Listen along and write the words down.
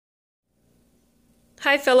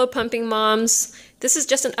Hi fellow pumping moms. This is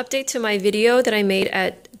just an update to my video that I made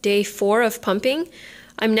at day 4 of pumping.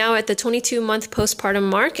 I'm now at the 22-month postpartum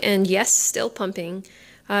mark and yes, still pumping.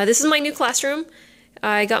 This is my new classroom.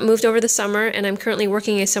 I got moved over the summer and I'm currently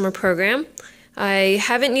working a summer program. I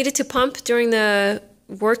haven't needed to pump during the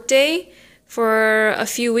workday for a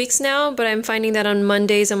few weeks now, but I'm finding that on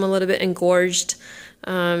Mondays I'm a little bit engorged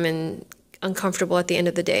and uncomfortable at the end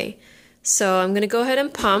of the day. So I'm going to go ahead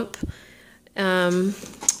and pump.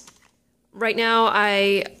 Right now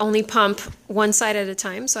I only pump one side at a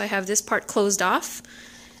time, so I have this part closed off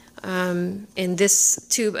and this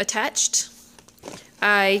tube attached.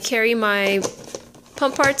 I carry my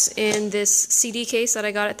pump parts in this CD case that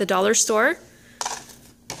I got at the dollar store.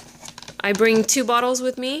 I bring 2 bottles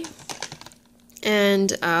with me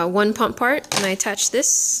and one pump part, and I attach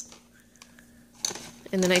this,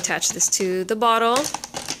 and then I attach this to the bottle.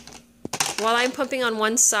 While I'm pumping on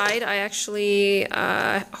one side, I actually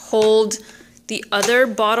hold the other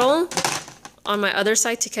bottle on my other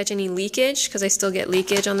side to catch any leakage, because I still get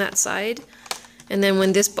leakage on that side. And then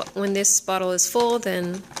when this bottle is full,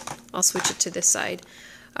 then I'll switch it to this side.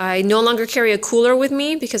 I no longer carry a cooler with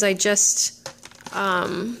me because I just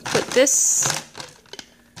put this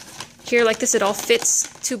here like this. It all fits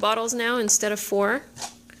 2 bottles now instead of 4.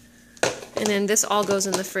 And then this all goes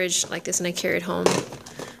in the fridge like this, and I carry it home.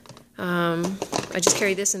 I just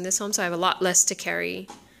carry this and this home, so I have a lot less to carry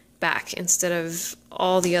back instead of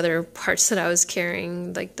all the other parts that I was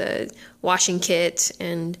carrying, like the washing kit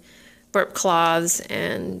and burp cloths,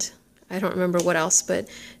 and I don't remember what else. But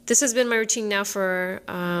this has been my routine now for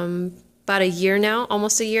about a year now,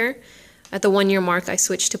 almost a year. At the 1-year mark, I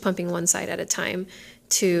switched to pumping one side at a time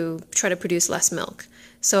to try to produce less milk.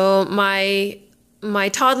 So my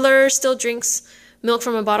toddler still drinks milk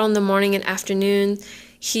from a bottle in the morning and afternoon.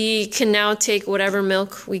 He can now take whatever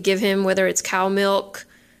milk we give him, whether it's cow milk,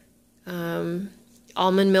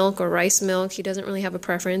 almond milk, or rice milk. He doesn't really have a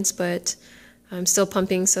preference, but I'm still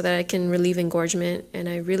pumping so that I can relieve engorgement. And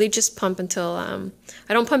I really just pump until,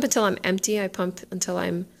 I don't pump until I'm empty. I pump until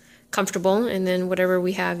I'm comfortable, and then whatever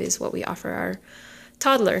we have is what we offer our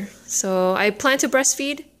toddler. So I plan to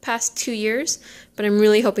breastfeed past 2 years, but I'm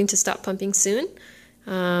really hoping to stop pumping soon.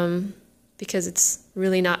 Because it's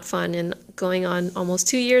really not fun, and going on almost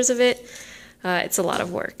 2 years of it, it's a lot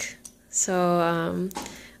of work. So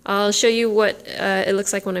I'll show you what it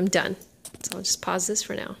looks like when I'm done. So I'll just pause this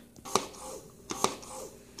for now.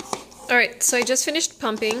 Alright, so I just finished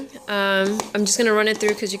pumping. I'm just going to run it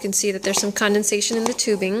through because you can see that there's some condensation in the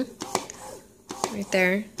tubing right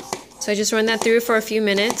there. So I just run that through for a few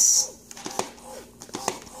minutes.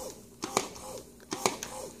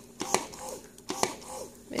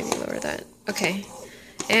 Okay,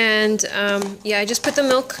 and yeah, I just put the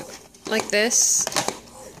milk like this,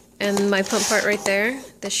 and my pump part right there,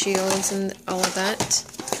 the shields and all of that,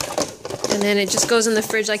 and then it just goes in the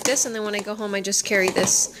fridge like this. And then when I go home, I just carry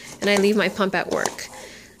this and I leave my pump at work.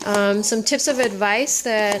 Some tips of advice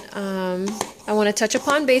that I want to touch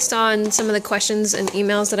upon based on some of the questions and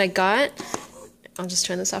emails that I got. I'll just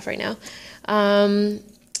turn this off right now.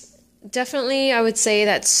 Definitely, I would say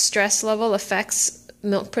that stress level affects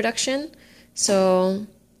milk production. So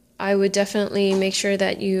I would definitely make sure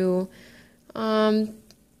that you do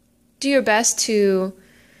your best to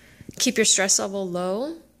keep your stress level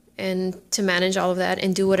low and to manage all of that,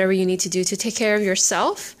 and do whatever you need to do to take care of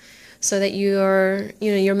yourself so that you're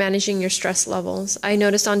managing your stress levels. I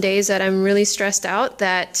noticed on days that I'm really stressed out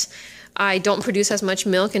that I don't produce as much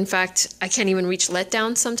milk. In fact, I can't even reach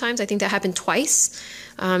letdown sometimes. I think that happened twice,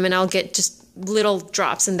 and I'll get just little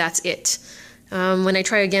drops and that's it. When I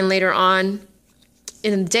try again later on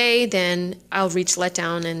in the day, then I'll reach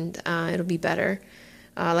letdown and it'll be better.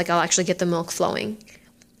 Like I'll actually get the milk flowing.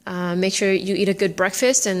 Make sure you eat a good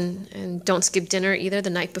breakfast and don't skip dinner either the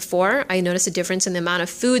night before. I notice a difference in the amount of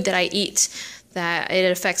food that I eat, that it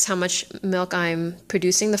affects how much milk I'm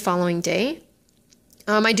producing the following day.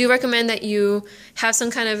 I do recommend that you have some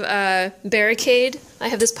kind of barricade. I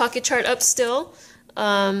have this pocket chart up still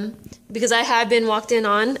because I have been walked in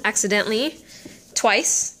on accidentally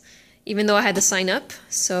twice, even though I had to sign up.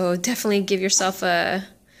 So definitely give yourself a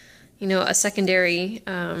secondary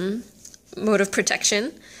mode of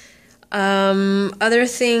protection. Other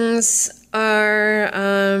things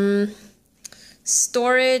are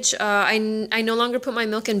storage. I no longer put my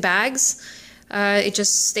milk in bags. It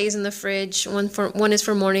just stays in the fridge. One is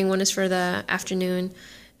for morning, one is for the afternoon.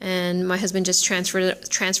 And my husband just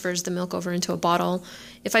transfers the milk over into a bottle.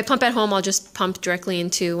 If I pump at home, I'll just pump directly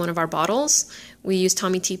into one of our bottles. We use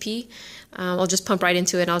Tommy TP. I'll just pump right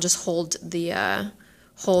into it, and I'll just hold the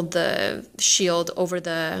shield over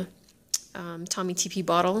the Tommy TP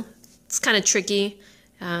bottle. It's kind of tricky,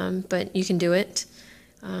 but you can do it.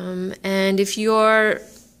 And if you're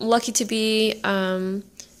lucky to be an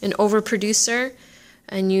overproducer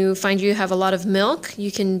and you find you have a lot of milk,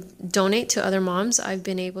 you can donate to other moms. I've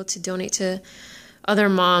been able to donate to other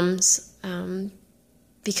moms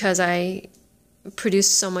because I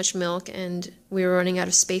produced so much milk and we were running out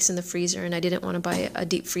of space in the freezer, and I didn't want to buy a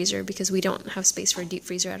deep freezer because we don't have space for a deep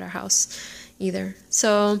freezer at our house either.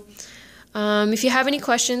 So if you have any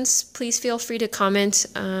questions, please feel free to comment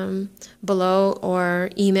below or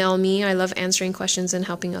email me. I love answering questions and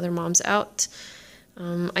helping other moms out.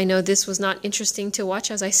 I know this was not interesting to watch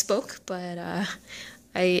as I spoke, but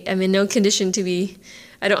I am in no condition to be,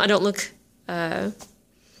 I don't look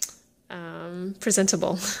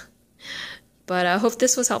presentable. But I hope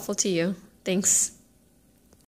this was helpful to you. Thanks.